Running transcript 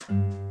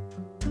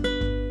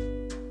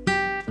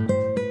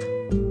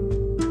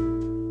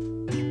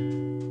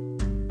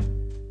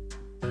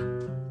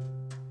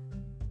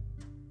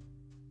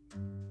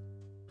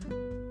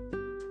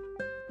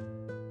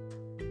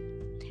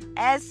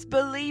as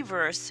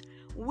believers,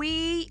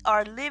 we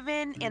are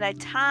living in a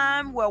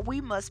time where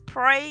we must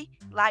pray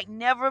like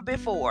never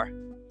before.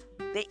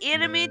 The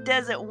enemy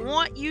doesn't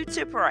want you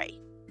to pray.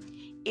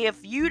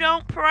 If you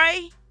don't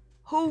pray,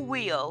 who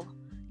will?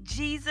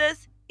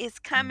 Jesus is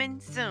coming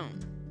soon.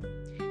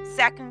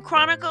 2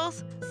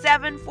 Chronicles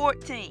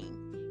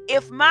 7:14.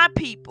 If my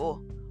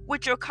people,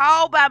 which are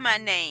called by my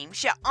name,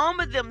 shall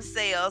humble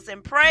themselves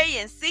and pray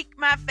and seek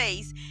my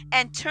face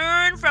and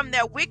turn from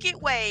their wicked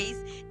ways,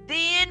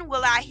 then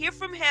will I hear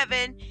from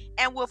heaven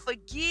and will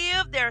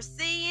forgive their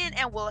sin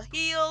and will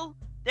heal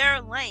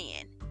their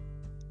land.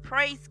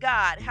 Praise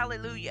God.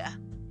 Hallelujah.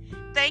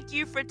 Thank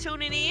you for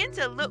tuning in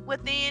to Look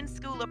Within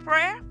School of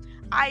Prayer.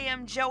 I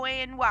am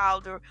Joanne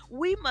Wilder.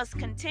 We must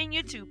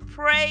continue to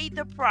pray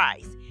the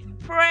price.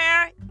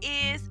 Prayer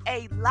is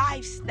a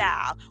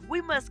lifestyle.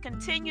 We must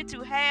continue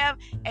to have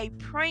a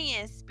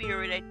praying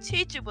spirit, a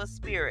teachable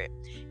spirit.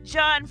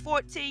 John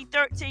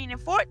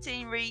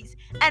 14:13-14 reads,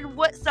 "And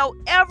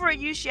whatsoever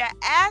you shall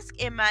ask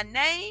in my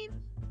name,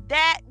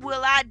 that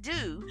will I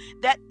do,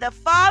 that the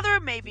Father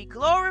may be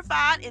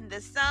glorified in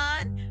the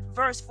Son."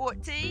 Verse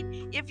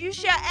 14, "If you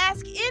shall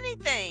ask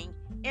anything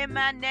in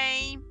my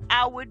name,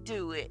 I will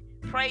do it."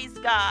 Praise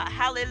God.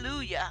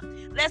 Hallelujah.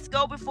 Let's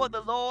go before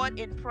the Lord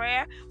in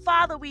prayer.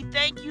 Father, we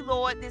thank you,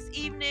 Lord, this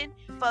evening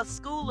for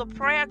School of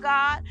Prayer,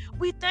 God.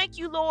 We thank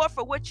you, Lord,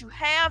 for what you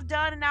have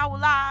done in our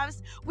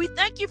lives. We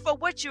thank you for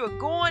what you're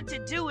going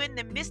to do in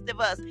the midst of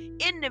us,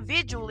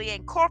 individually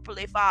and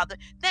corporately, Father.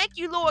 Thank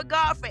you, Lord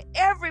God, for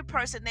every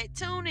person that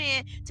tuned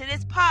in to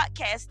this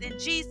podcast in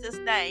Jesus'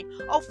 name.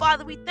 Oh,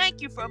 Father, we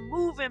thank you for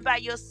moving by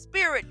your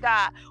Spirit,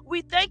 God.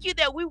 We thank you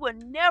that we will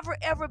never,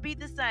 ever be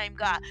the same,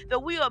 God, that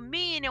we are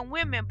men and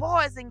women,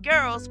 boys and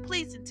girls,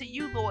 pleasing to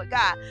you, Lord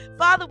God.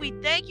 Father, we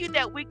thank you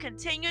that we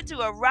continue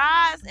to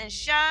arise and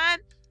shine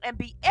and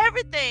be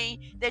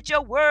everything that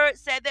your word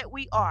said that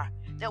we are.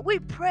 That we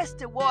press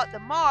toward the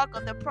mark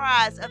of the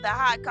prize of the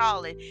high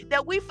calling.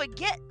 That we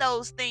forget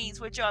those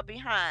things which are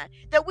behind.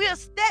 That we are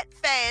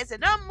steadfast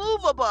and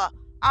unmovable,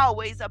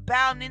 always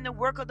abounding in the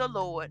work of the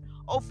Lord.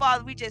 Oh,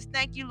 Father, we just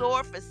thank you,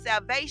 Lord, for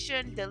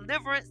salvation,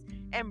 deliverance,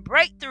 and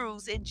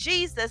breakthroughs in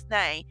Jesus'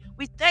 name.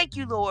 We thank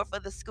you, Lord, for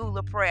the School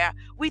of Prayer.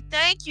 We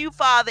thank you,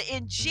 Father,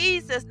 in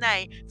Jesus'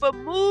 name, for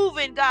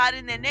moving, God,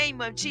 in the name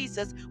of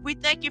Jesus. We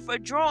thank you for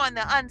drawing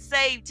the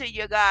unsaved to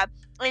you, God,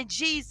 in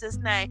Jesus'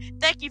 name.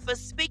 Thank you for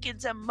speaking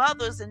to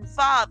mothers and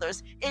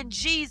fathers in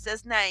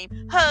Jesus'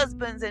 name,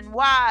 husbands and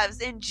wives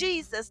in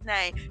Jesus'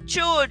 name,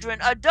 children,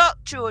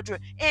 adult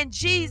children in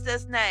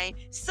Jesus' name,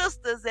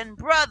 sisters and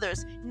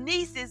brothers,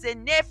 nieces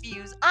and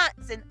nephews,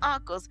 aunts and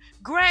uncles,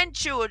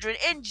 grandchildren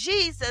in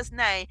Jesus'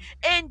 name.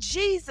 In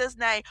Jesus'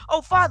 name.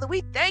 Oh, Father,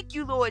 we thank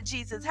you, Lord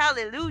Jesus.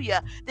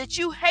 Hallelujah. That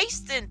you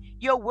hasten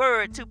your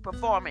word to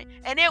perform it.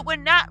 And it will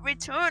not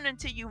return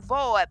unto you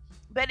void,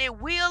 but it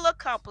will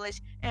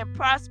accomplish and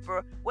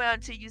prosper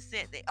whereunto you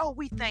sent it. Oh,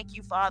 we thank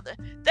you, Father.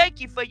 Thank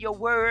you for your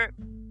word.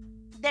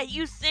 That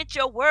you sent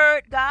your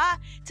word, God,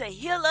 to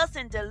heal us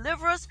and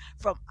deliver us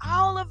from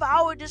all of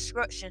our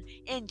destruction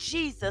in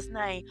Jesus'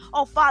 name.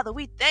 Oh, Father,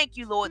 we thank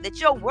you, Lord, that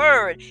your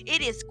word, it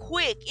is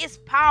quick, it's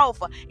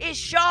powerful, it's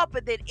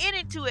sharper than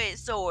any two-edged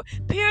sword,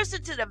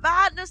 piercing to the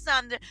dividing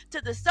asunder,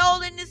 to the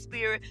soul and the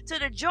spirit, to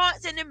the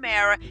joints and the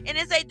marrow, and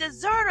it's a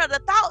discerner of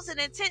the thoughts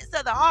and intents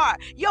of the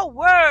heart. Your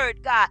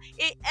word, God,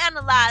 it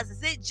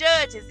analyzes, it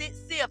judges, it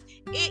sifts,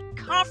 it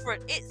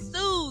comforts, it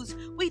soothes.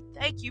 We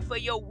thank you for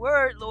your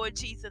word, Lord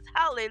Jesus.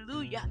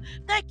 Hallelujah.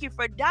 Thank you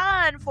for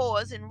dying for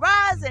us and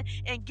rising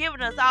and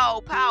giving us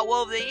all power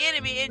over the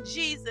enemy in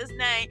Jesus'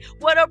 name.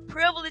 What a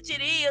privilege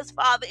it is,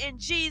 Father, in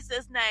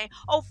Jesus' name.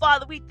 Oh,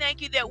 Father, we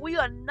thank you that we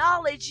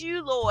acknowledge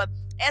you, Lord,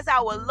 as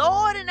our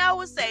Lord and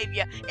our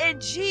Savior. In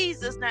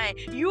Jesus' name,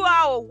 you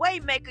are our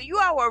waymaker. You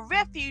are our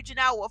refuge and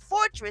our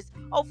fortress.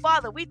 Oh,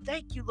 Father, we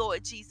thank you,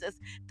 Lord Jesus.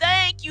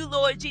 Thank you,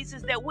 Lord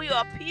Jesus, that we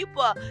are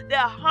people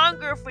that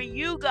hunger for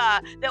you,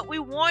 God, that we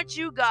want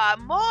you, God,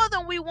 more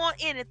than we want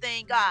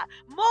anything, God,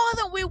 more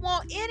than we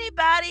want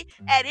anybody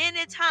at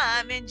any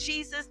time in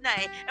Jesus'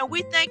 name. And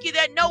we thank you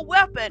that no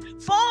weapon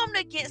formed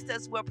against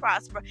us will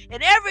prosper,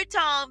 and every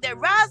tongue that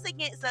rises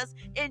against us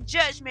in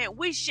judgment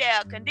we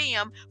shall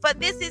condemn. For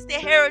this is the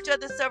heritage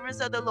of the servants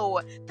of the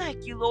Lord.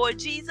 Thank you, Lord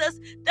Jesus.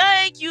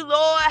 Thank you,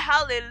 Lord.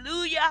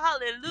 Hallelujah.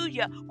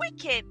 Hallelujah. We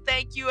can't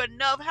thank you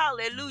enough.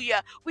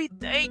 Hallelujah. We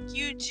thank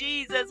you,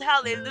 Jesus.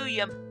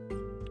 Hallelujah,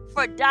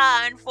 for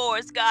dying for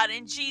us, God,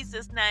 in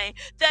Jesus' name.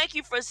 Thank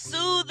you for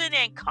soothing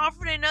and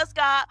comforting us,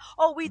 God.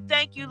 Oh, we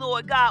thank you,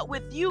 Lord God.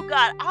 With you,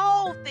 God,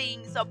 all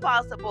things are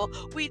possible.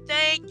 We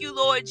thank you,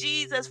 Lord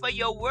Jesus, for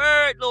your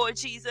word, Lord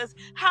Jesus.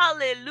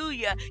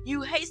 Hallelujah.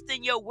 You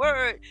hasten your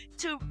word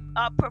to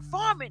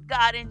perform it,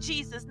 God, in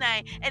Jesus'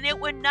 name, and it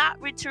will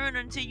not return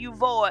unto you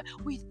void.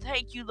 We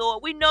thank you,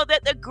 Lord. We know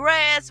that the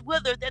grass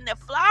withereth and the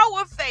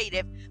flower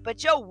fadeth,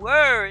 but your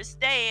word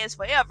stands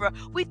forever.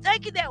 We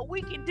thank you that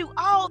we can do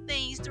all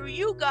things through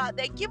you, God,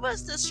 that give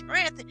us the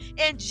strength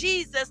in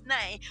Jesus'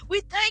 name.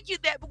 We thank you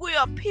that we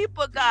are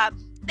people, God,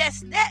 that's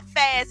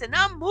steadfast and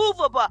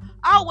unmovable,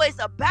 always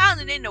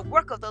abounding in the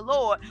work of the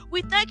Lord.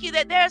 We thank you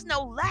that there's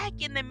no lack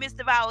in the midst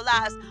of our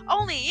lives,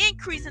 only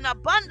increase and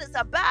abundance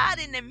abide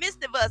in the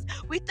midst of us.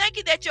 We thank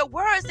you that your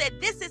word said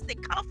this is the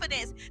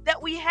confidence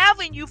that we have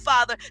in you,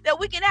 Father, that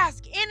we can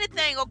ask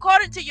anything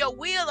according to your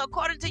will,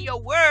 according to your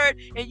word,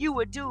 and you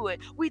will do it.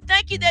 We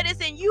thank you that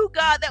it's in you,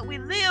 God, that we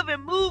live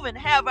and move and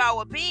have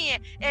our being.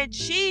 In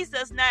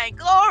Jesus' name,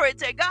 glory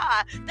to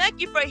God. Thank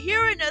you for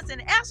hearing us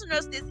and answering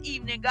us this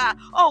evening, God.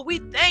 Oh, we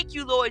thank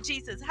you, Lord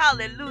Jesus.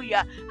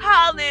 Hallelujah.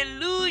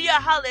 Hallelujah.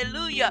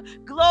 Hallelujah.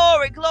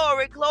 Glory,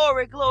 glory,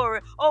 glory,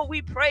 glory. Oh,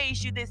 we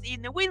praise you this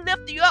evening. We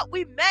lift you up.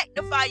 We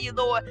magnify you,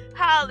 Lord.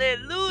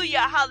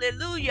 Hallelujah.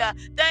 Hallelujah.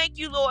 Thank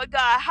you, Lord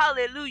God.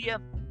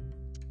 Hallelujah.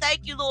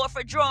 Thank you, Lord,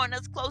 for drawing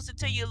us closer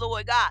to you,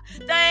 Lord God.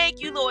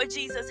 Thank you, Lord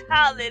Jesus.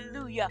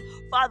 Hallelujah.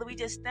 Father, we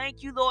just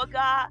thank you, Lord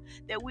God,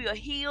 that we are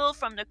healed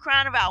from the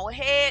crown of our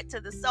head to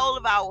the sole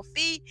of our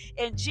feet.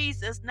 In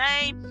Jesus'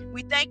 name,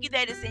 we thank you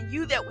that it's in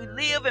you that we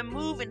live and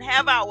move and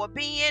have our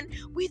being.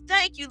 We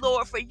thank you,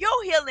 Lord, for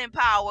your healing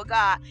power,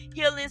 God.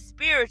 Healing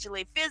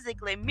spiritually,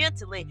 physically,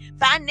 mentally,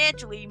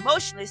 financially,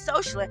 emotionally,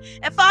 socially.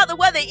 And Father,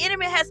 where the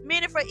enemy has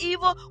meant it for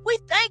evil, we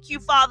thank you,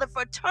 Father,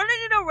 for turning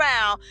it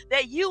around,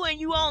 that you and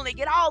you only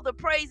get all the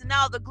praise and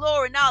all the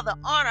glory and all the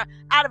honor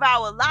out of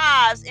our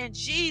lives in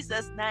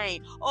Jesus'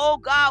 name. Oh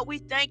God, we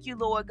thank you,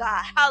 Lord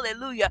God.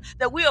 Hallelujah.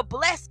 That we are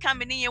blessed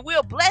coming in. We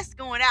are blessed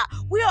going out.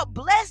 We are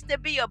blessed to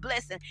be a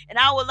blessing. And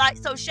our light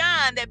so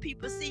shine that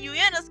people see you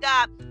in us,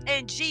 God,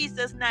 in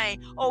Jesus'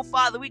 name. Oh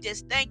Father, we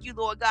just thank you,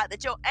 Lord God,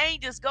 that your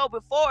angels go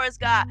before us,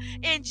 God,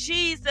 in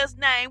Jesus'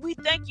 name. We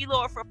thank you,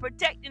 Lord, for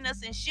protecting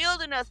us and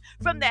shielding us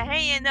from the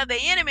hand of the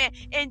enemy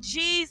in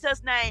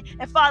Jesus' name.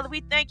 And Father,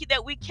 we thank you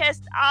that we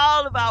cast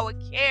all of our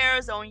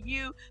cares on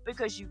you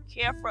because you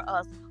care for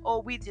us. Oh,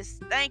 we just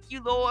thank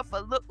you, Lord, for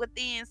Look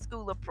Within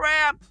School of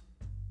Prayer.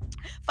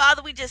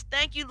 Father, we just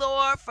thank you,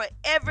 Lord, for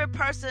every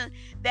person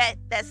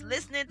that's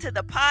listening to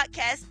the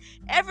podcast,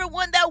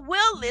 everyone that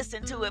will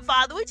listen to it.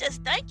 Father, we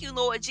just thank you,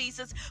 Lord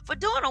Jesus, for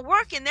doing a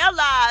work in their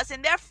lives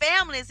and their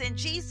families in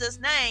Jesus'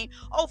 name.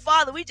 Oh,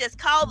 Father, we just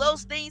call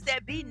those things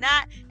that be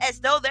not as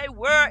though they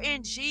were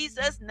in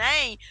Jesus'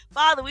 name.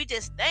 Father, we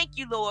just thank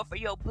you, Lord, for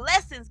your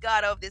blessings,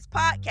 God, of this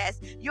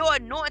podcast, your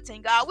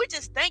anointing, God. We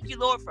just thank you,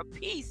 Lord, for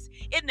peace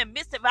in the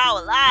midst of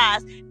our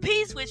lives,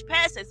 peace which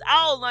passes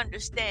all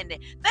understanding.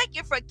 Thank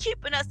you for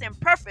keeping us in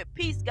perfect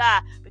peace,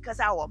 God, because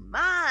our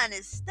mind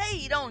is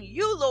stayed on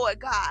you, Lord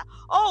God.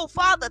 Oh,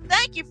 Father,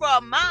 thank you for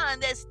a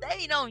mind that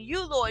stayed on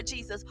you, Lord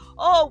Jesus.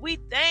 Oh, we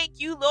thank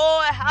you,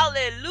 Lord.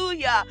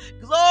 Hallelujah.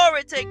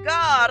 Glory to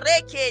God.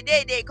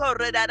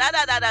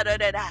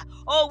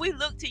 Oh, we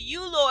look to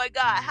you, Lord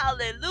God.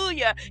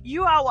 Hallelujah.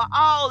 You are our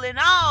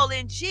all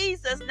in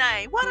Jesus'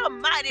 name. What a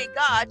mighty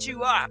God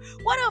you are.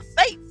 What a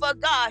faithful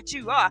God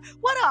you are.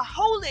 What a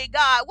holy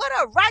God. What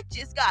a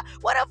righteous God.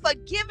 What a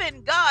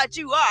forgiving God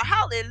you are.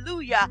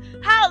 Hallelujah.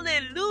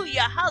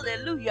 Hallelujah.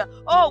 Hallelujah.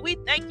 Oh, we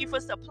thank you for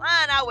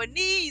supplying our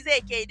needs.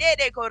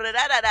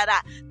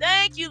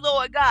 Thank you,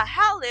 Lord God.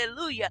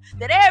 Hallelujah.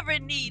 That every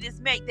need is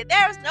met. That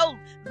there is no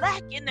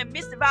lack in the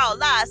midst of our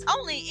lives.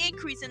 Only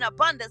increase in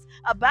abundance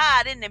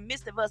abide in the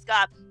midst of us,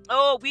 God.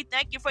 Oh, we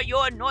thank you for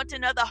your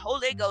anointing of the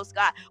Holy Ghost,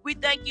 God. We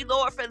thank you,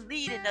 Lord, for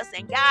leading us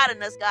and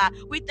guiding us, God.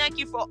 We thank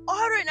you for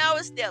ordering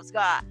our steps,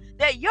 God,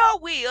 that your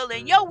will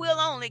and your will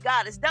only,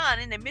 God, is done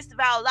in the midst of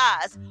our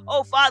lives.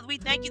 Oh, Father, we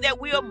thank you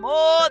that we are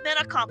more than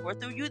a conqueror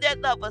through you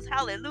that love us.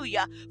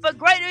 Hallelujah. For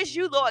greater is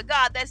you, Lord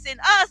God, that's in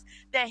us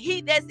than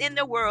he that's in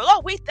the world.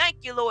 Oh, we thank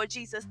you, Lord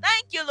Jesus.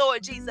 Thank you,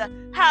 Lord Jesus.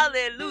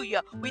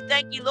 Hallelujah. We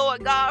thank you,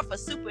 Lord God, for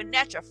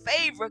supernatural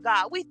favor,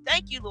 God. We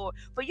thank you, Lord,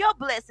 for your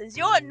blessings,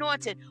 your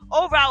anointing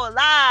over our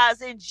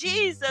lives in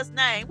Jesus'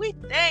 name. We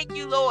thank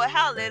you, Lord.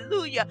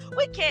 Hallelujah.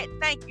 We can't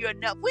thank you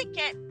enough. We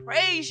can't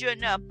praise you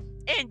enough.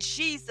 In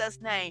Jesus'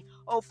 name.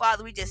 Oh,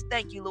 Father, we just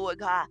thank you, Lord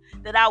God,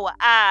 that our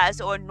eyes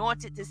are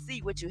anointed to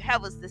see what you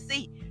have us to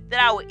see, that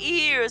our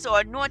ears are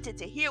anointed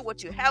to hear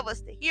what you have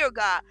us to hear,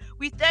 God.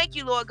 We thank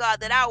you, Lord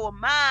God, that our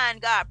mind,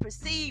 God,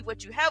 perceive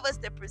what you have us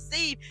to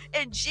perceive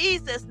in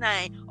Jesus'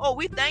 name. Oh,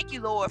 we thank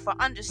you, Lord, for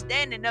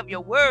understanding of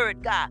your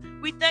word, God.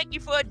 We thank you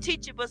for a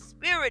teachable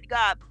spirit,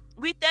 God.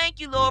 We thank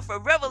you, Lord, for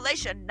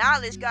revelation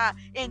knowledge, God,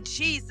 in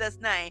Jesus'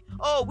 name.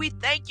 Oh, we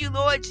thank you,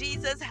 Lord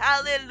Jesus,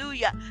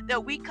 hallelujah,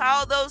 that we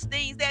call those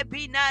things that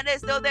be not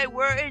as though they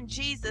were in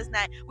Jesus'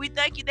 name. We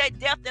thank you that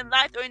death and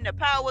life are in the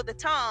power of the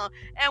tongue.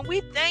 And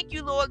we thank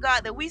you, Lord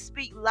God, that we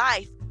speak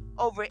life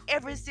over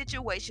every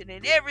situation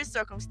and every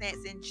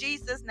circumstance in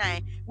Jesus'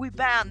 name. We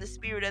bound the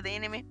spirit of the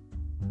enemy.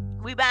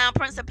 We bind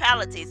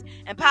principalities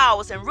and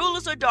powers and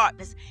rulers of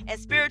darkness and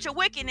spiritual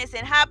wickedness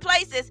in high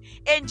places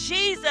in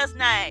Jesus'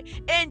 name.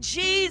 In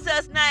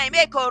Jesus' name.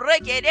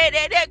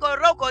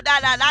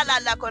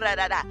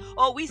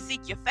 Oh, we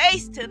seek your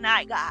face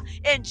tonight, God.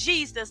 In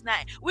Jesus'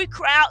 name. We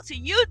cry out to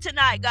you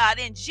tonight, God.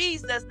 In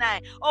Jesus'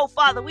 name. Oh,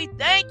 Father, we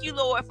thank you,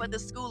 Lord, for the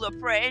school of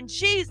prayer. In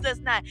Jesus'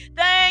 name.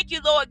 Thank you,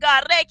 Lord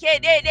God.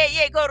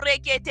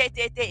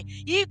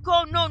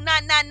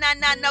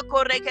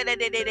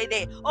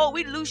 Oh,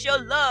 we loose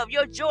your love,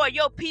 your joy,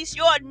 your peace,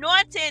 your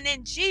anointing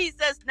in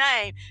Jesus'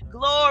 name.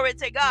 Glory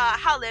to God.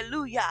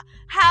 Hallelujah.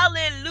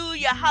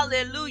 Hallelujah.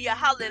 Hallelujah.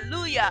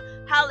 Hallelujah.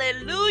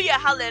 Hallelujah.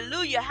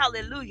 Hallelujah.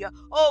 Hallelujah.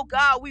 Oh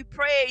God, we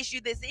praise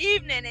you this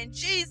evening in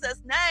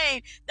Jesus'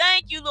 name.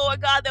 Thank you,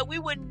 Lord God, that we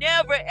would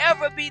never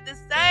ever be the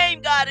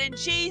same, God, in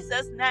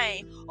Jesus'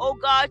 name. Oh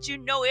God, you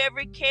know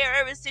every care,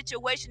 every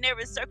situation,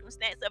 every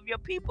circumstance of your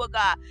people,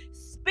 God.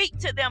 Speak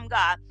to them,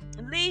 God.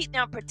 Lead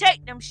them,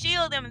 protect them,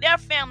 shield them, their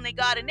family,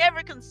 God, and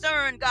every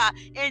concern, God,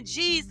 in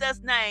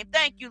Jesus' name.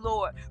 Thank you,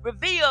 Lord.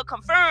 Reveal,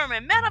 confirm,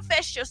 and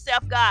manifest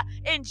yourself, God,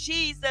 in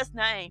Jesus'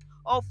 name.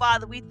 Oh,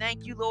 Father, we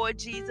thank you, Lord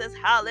Jesus.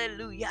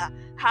 Hallelujah.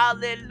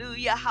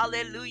 Hallelujah.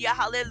 Hallelujah.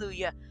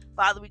 Hallelujah.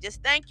 Father, we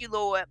just thank you,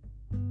 Lord.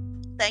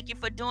 Thank you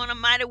for doing a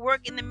mighty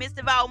work in the midst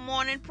of our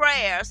morning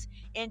prayers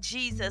in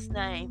Jesus'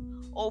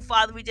 name. Oh,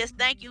 Father, we just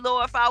thank you,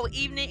 Lord, for our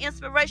evening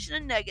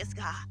inspirational nuggets,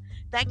 God.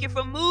 Thank you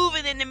for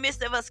moving in the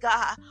midst of us,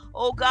 God.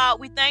 Oh, God,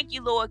 we thank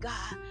you, Lord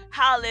God.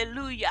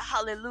 Hallelujah,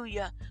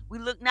 hallelujah. We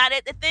look not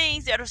at the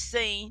things that are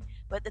seen,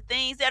 but the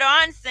things that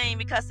are unseen,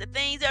 because the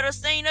things that are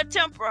seen are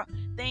temporal,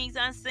 things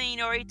unseen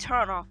are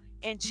eternal.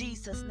 In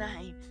Jesus'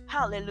 name.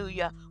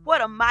 Hallelujah.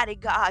 What a mighty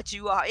God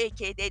you are.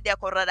 Thank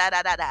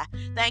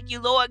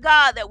you, Lord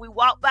God, that we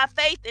walk by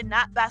faith and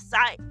not by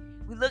sight.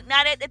 We look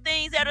not at the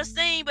things that are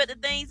seen, but the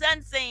things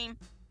unseen,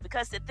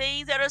 because the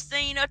things that are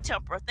seen are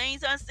temporal,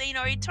 things unseen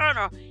are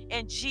eternal.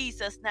 In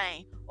Jesus'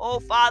 name. Oh,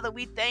 Father,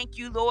 we thank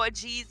you, Lord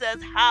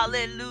Jesus.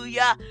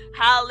 Hallelujah.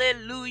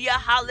 Hallelujah.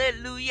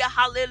 Hallelujah.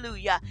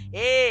 Hallelujah.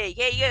 Hey,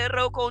 yeah, yeah,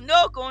 roko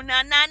noko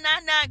na na na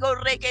na go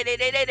reke de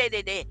de de de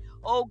de de.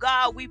 Oh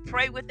God, we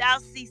pray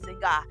without ceasing,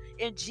 God,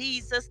 in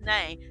Jesus'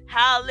 name.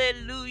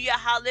 Hallelujah,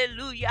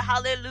 hallelujah,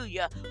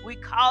 hallelujah. We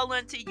call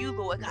unto you,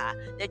 Lord God,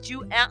 that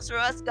you answer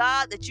us,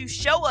 God, that you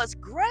show us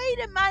great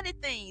and mighty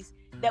things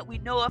that we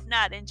know of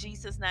not, in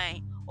Jesus'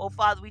 name. Oh,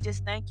 Father, we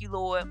just thank you,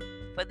 Lord,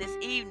 for this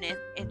evening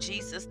in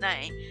Jesus'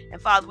 name. And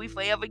Father, we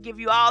forever give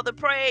you all the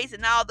praise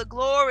and all the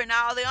glory and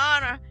all the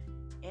honor.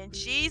 In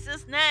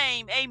Jesus'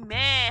 name,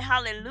 amen.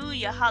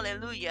 Hallelujah,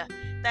 hallelujah.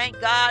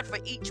 Thank God for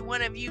each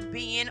one of you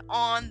being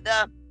on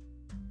the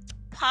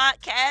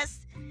podcast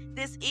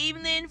this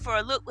evening for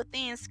a look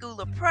within School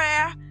of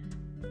Prayer.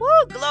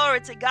 Woo, glory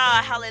to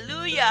God.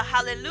 Hallelujah,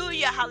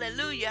 hallelujah,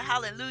 hallelujah,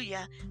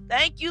 hallelujah.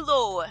 Thank you,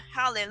 Lord.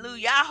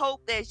 Hallelujah. I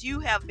hope that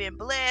you have been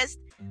blessed.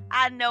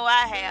 I know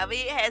I have.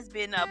 It has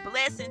been a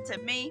blessing to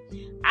me.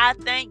 I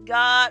thank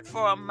God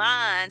for a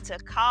mind to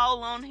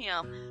call on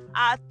him.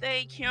 I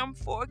thank him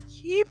for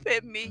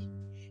keeping me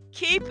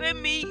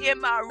in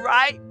my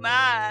right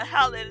mind.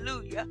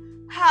 Hallelujah.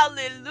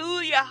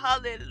 Hallelujah,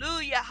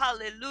 hallelujah,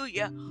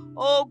 hallelujah.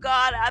 Oh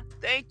God, I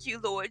thank you,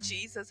 Lord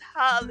Jesus.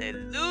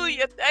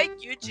 Hallelujah.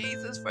 Thank you,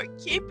 Jesus, for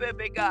keeping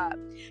me, God.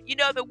 You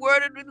know, the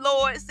word of the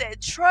Lord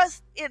said,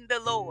 trust in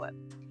the Lord.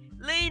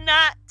 Lean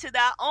not to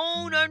thy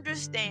own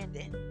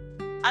understanding.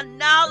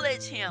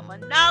 Acknowledge him,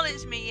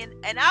 acknowledge me,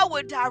 and I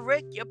will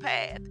direct your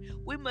path.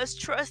 We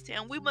must trust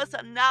him. We must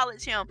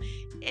acknowledge him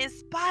in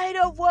spite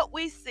of what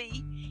we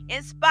see,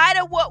 in spite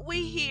of what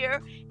we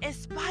hear, in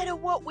spite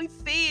of what we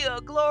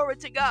feel. Glory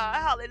to God.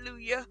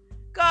 Hallelujah.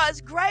 God's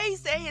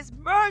grace and his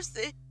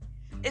mercy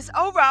is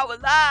over our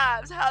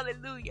lives.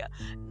 Hallelujah.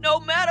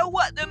 No matter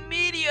what the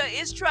media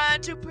is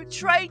trying to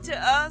portray to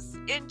us,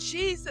 in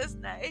Jesus'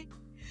 name,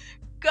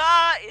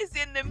 God is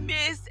in the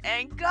midst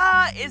and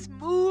God is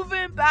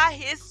moving by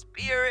his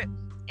spirit.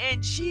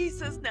 In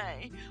Jesus'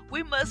 name,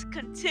 we must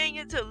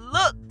continue to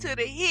look to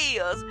the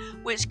hills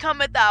which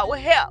cometh our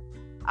help.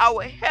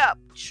 Our help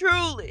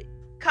truly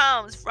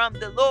comes from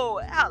the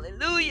Lord.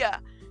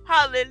 Hallelujah.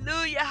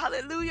 Hallelujah.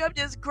 Hallelujah. I'm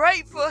just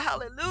grateful.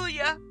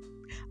 Hallelujah.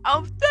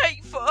 I'm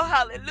thankful.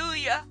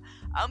 Hallelujah.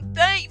 I'm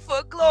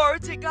thankful. Glory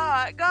to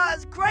God.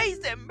 God's grace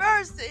and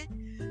mercy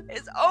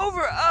is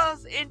over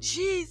us in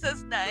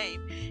Jesus'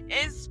 name.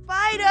 In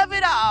spite of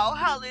it all.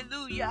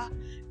 Hallelujah.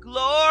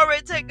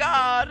 Glory to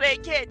God.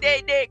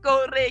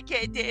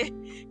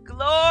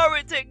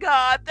 Glory to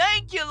God.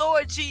 Thank you,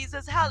 Lord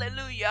Jesus.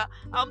 Hallelujah.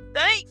 I'm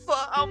thankful.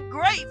 I'm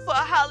grateful.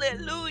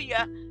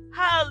 Hallelujah.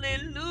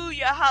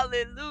 Hallelujah.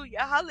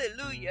 Hallelujah.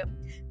 Hallelujah.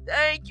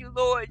 Thank you,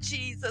 Lord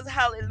Jesus.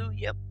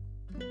 Hallelujah.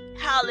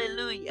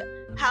 Hallelujah.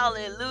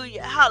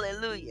 Hallelujah.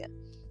 Hallelujah.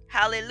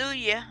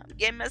 Hallelujah. I'm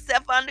getting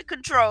myself under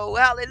control.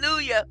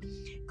 Hallelujah.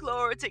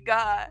 Glory to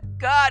God.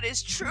 God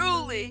is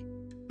truly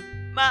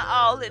my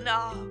all in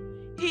all.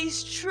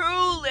 He's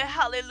truly,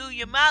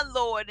 hallelujah, my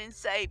Lord and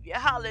Savior.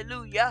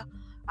 Hallelujah.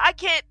 I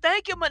can't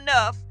thank him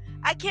enough.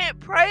 I can't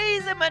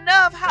praise him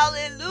enough.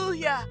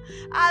 Hallelujah.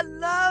 I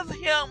love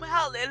him.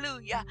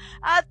 Hallelujah.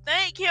 I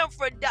thank him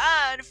for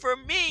dying for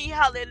me.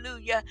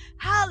 Hallelujah.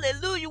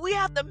 Hallelujah. We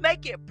have to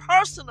make it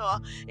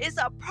personal. It's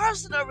a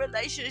personal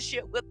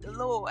relationship with the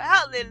Lord.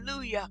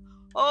 Hallelujah.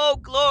 Oh,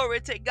 glory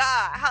to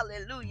God.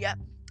 Hallelujah.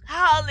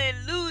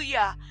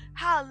 Hallelujah.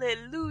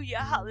 Hallelujah.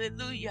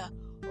 Hallelujah.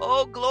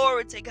 Oh,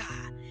 glory to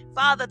God.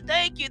 Father,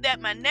 thank you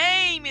that my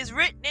name is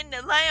written in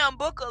the Lamb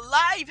Book of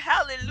Life.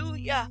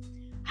 Hallelujah.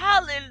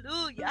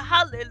 Hallelujah.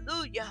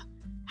 Hallelujah.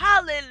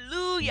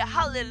 Hallelujah.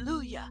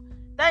 Hallelujah.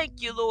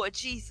 Thank you, Lord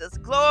Jesus.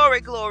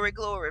 Glory, glory,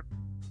 glory.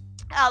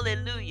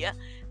 Hallelujah.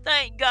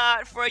 Thank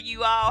God for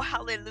you all.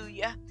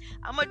 Hallelujah.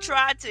 I'm going to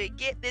try to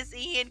get this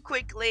in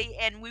quickly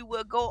and we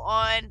will go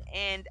on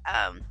and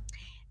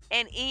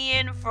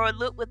in for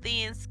Look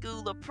Within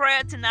School of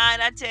Prayer tonight.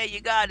 I tell you,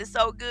 God is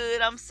so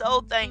good. I'm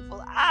so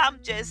thankful. I'm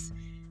just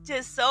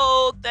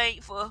so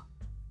thankful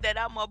that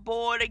I'm a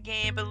born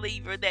again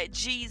believer, that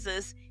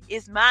Jesus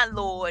is my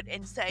Lord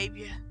and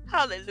Savior.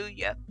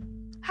 Hallelujah.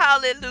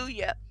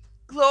 Hallelujah.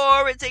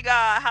 Glory to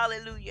God.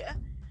 Hallelujah.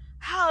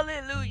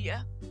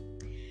 Hallelujah.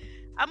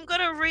 I'm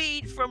going to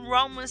read from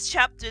Romans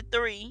chapter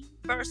 3,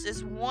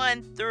 verses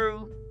 1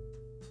 through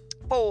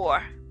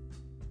 4.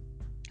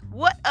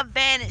 What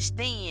advantage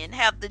then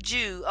have the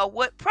Jew, or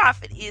what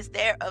profit is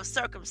there of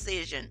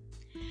circumcision?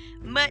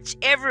 Much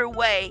every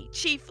way,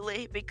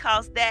 chiefly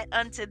because that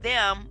unto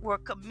them were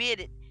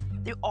committed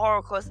the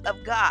oracles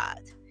of God.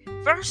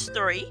 Verse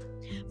 3.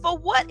 For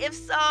what if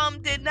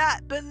some did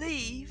not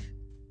believe?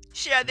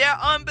 Shall their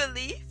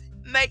unbelief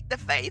make the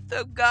faith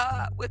of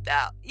God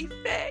without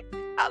effect?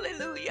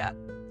 Hallelujah.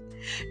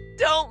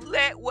 Don't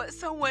let what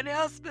someone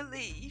else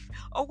believes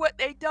or what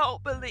they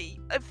don't believe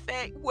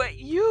affect what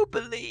you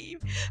believe.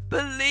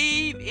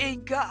 Believe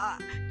in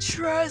God.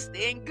 Trust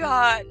in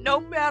God no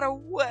matter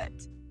what.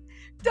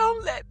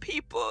 Don't let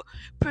people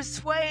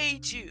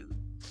persuade you.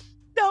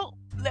 Don't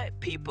let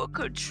people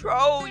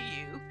control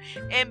you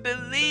and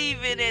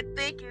believing and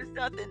thinking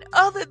something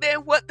other than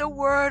what the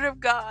Word of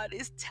God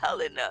is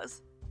telling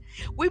us.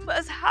 We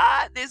must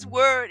hide this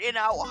word in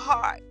our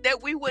heart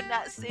that we would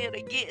not sin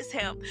against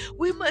him.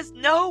 We must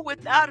know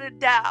without a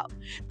doubt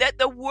that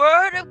the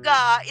word of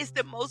God is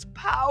the most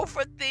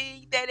powerful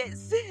thing that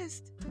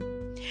exists.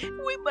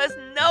 We must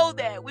know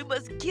that. We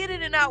must get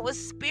it in our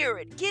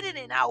spirit, get it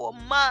in our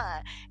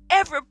mind,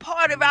 every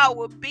part of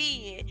our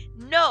being.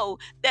 Know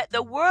that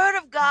the word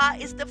of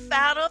God is the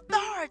final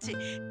authority.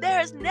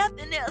 There is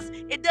nothing else.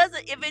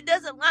 If it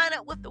doesn't line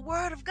up with the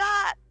word of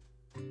God,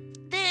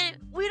 then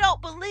we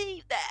don't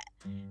believe that.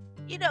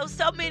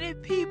 So many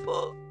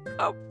people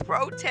are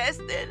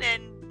protesting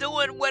and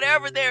doing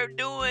whatever they're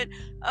doing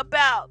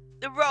about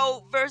the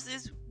Roe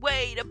versus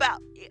Wade,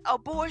 about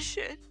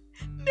abortion.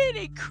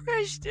 Many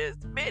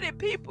Christians, many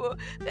people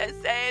that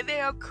say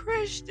they are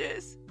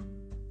Christians.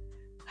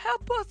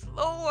 Help us,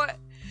 Lord.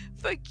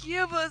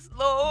 Forgive us,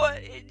 Lord,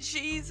 in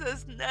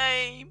Jesus'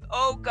 name.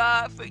 Oh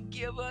God,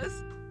 forgive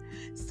us.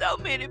 So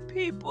many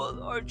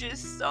people are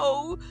just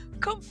so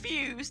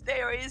confused.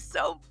 They are in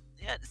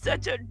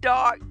such a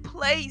dark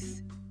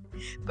place.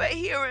 But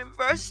here in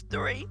verse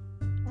 3,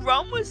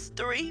 Romans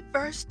 3,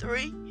 verse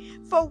 3,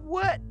 for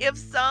what if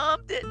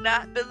some did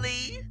not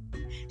believe?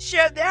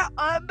 Shall their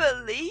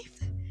unbelief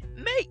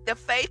make the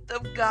faith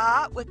of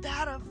God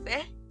without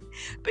effect?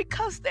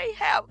 Because they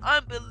have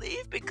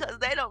unbelief, because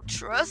they don't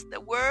trust the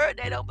word,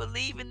 they don't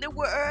believe in the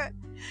word.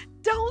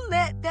 Don't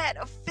let that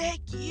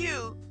affect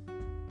you.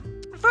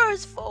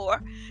 Verse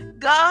 4,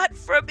 God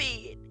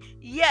forbid,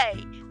 yea,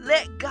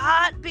 let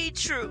God be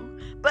true,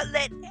 but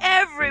let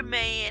every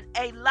man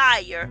a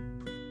liar,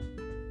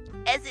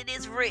 as it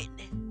is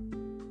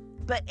written.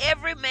 But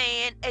every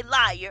man a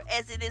liar,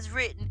 as it is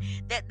written,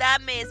 that thou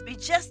mayest be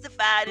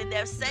justified in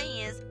their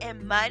sayings,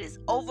 and mightest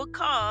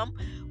overcome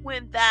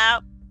when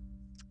thou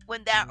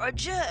art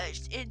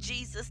judged, in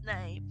Jesus'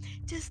 name.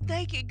 Just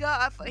thanking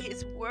God for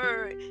his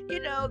word.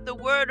 The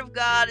word of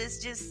God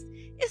is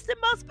it's the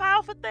most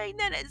powerful thing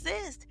that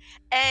exists.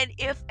 And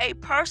if a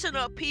person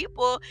or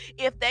people,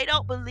 if they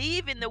don't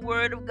believe in the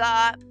word of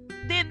God,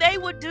 then they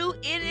will do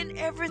it in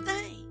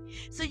everything.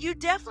 So you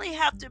definitely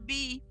have to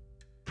be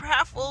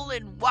prayerful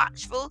and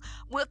watchful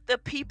with the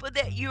people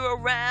that you're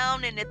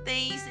around and the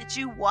things that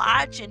you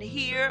watch and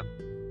hear.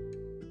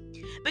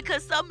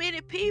 Because so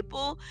many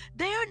people,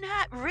 they're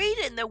not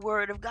reading the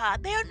word of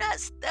God. They're not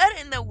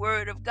studying the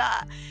word of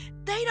God.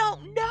 They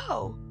don't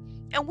know.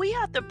 And we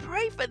have to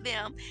pray for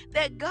them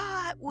that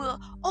God will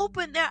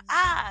open their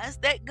eyes,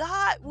 that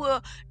God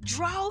will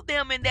draw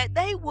them, and that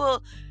they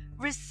will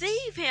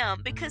receive him,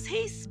 because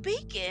he's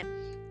speaking.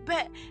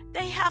 But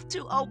they have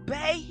to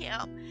obey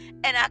him.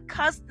 And I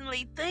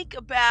constantly think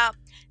about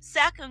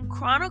 2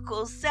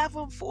 Chronicles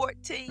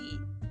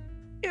 7:14.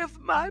 If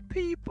my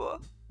people,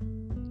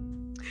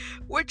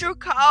 which are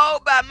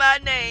called by my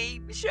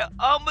name, shall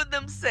humble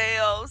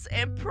themselves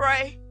and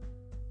pray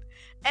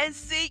and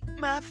seek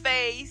my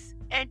face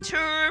and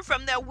turn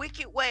from their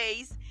wicked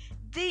ways,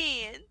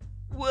 then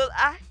will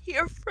I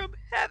hear from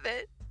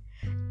heaven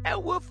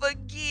and will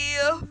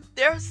forgive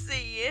their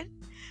sin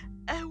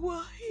and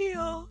will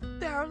heal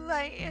their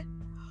land.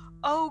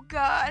 Oh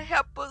God,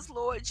 help us,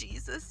 Lord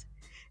Jesus.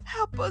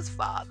 Help us,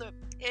 Father,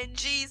 in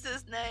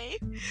Jesus'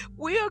 name.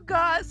 We are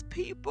God's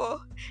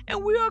people,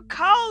 and we are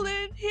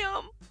calling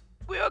Him.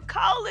 We are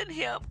calling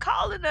Him,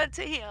 calling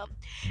unto Him.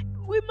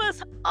 We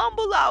must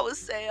humble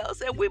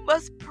ourselves, and we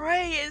must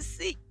pray and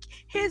seek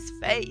His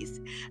face,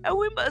 and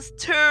we must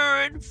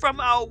turn from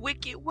our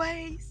wicked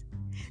ways.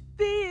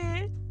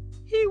 Then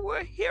He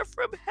will hear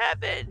from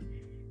heaven.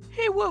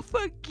 He will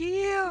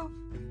forgive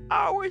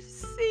our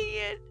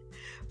sin.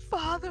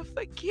 Father,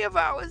 forgive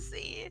our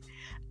sin,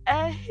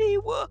 and He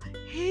will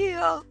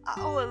heal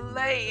our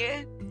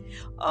land.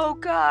 Oh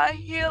God,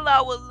 heal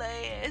our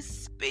land.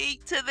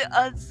 Speak to the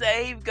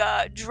unsaved,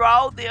 God.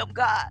 Draw them,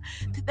 God,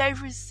 that they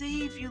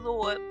receive you,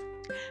 Lord.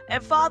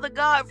 And Father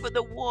God, for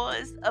the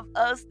ones of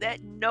us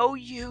that know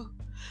you,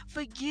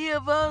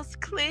 forgive us,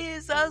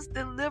 cleanse us,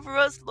 deliver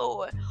us,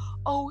 Lord.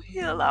 Oh,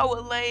 heal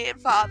our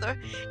land, Father,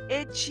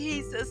 in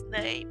Jesus'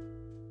 name.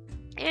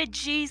 In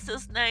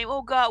Jesus' name,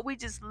 oh God, we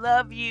just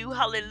love you.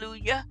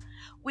 Hallelujah.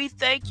 We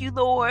thank you,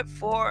 Lord,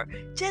 for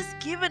just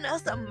giving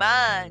us a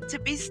mind to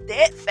be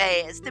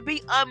steadfast, to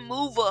be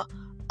unmovable,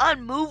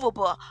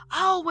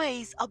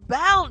 always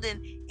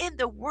abounding in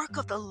the work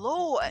of the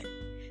Lord.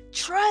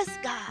 Trust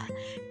God.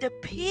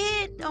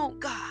 Depend on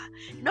God.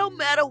 No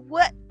matter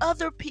what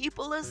other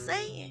people are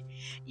saying.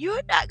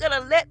 You're not going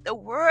to let the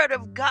word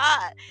of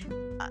God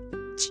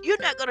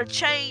you're not going to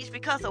change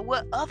because of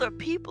what other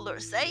people are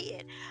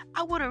saying.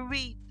 I want to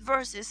read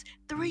verses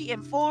 3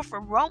 and 4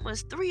 from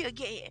Romans 3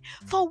 again.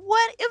 For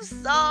what if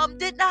some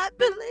did not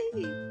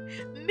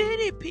believe?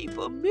 Many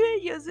people,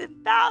 millions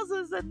and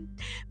thousands of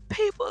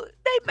people,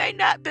 they may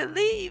not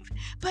believe,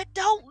 but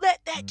don't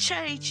let that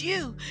change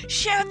you.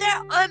 Shall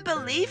their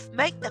unbelief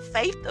make the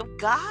faith of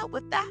God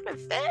without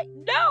effect?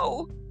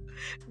 No.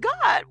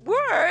 God's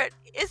word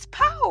is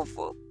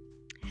powerful.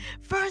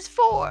 Verse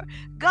 4,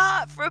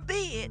 God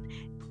forbid.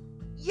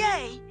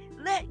 Yea,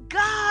 let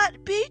God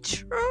be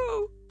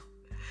true,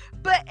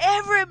 but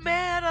every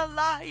man a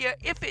liar.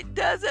 If it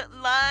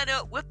doesn't line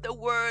up with the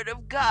word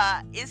of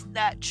God, it's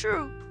not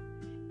true.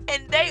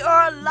 And they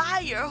are a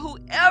liar,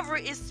 whoever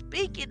is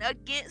speaking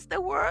against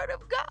the word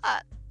of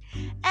God.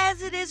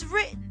 As it is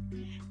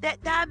written,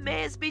 that thy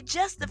mayest be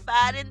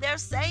justified in their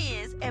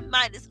sayings, and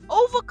mightest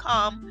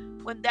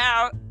overcome when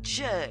thou art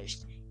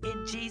judged.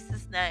 In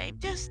Jesus' name,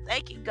 just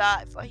thanking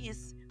God for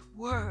His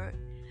word.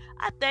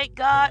 I thank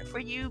God for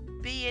you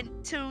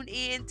being tuned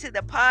in to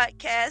the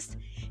podcast.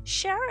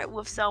 Share it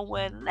with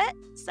someone. Let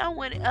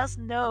someone else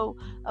know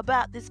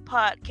about this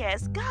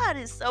podcast. God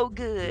is so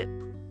good.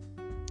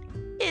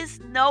 It's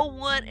no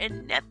one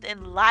and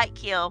nothing like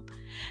Him.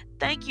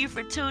 Thank you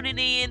for tuning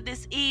in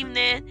this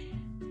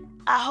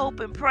evening. I hope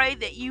and pray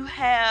that you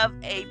have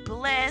a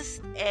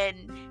blessed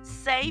and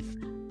safe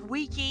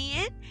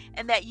weekend,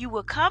 and that you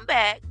will come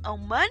back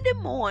on Monday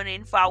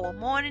morning for our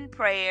morning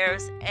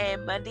prayers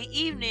and Monday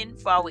evening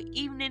for our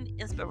evening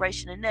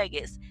inspirational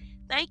nuggets.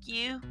 Thank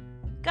you.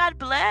 God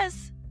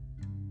bless.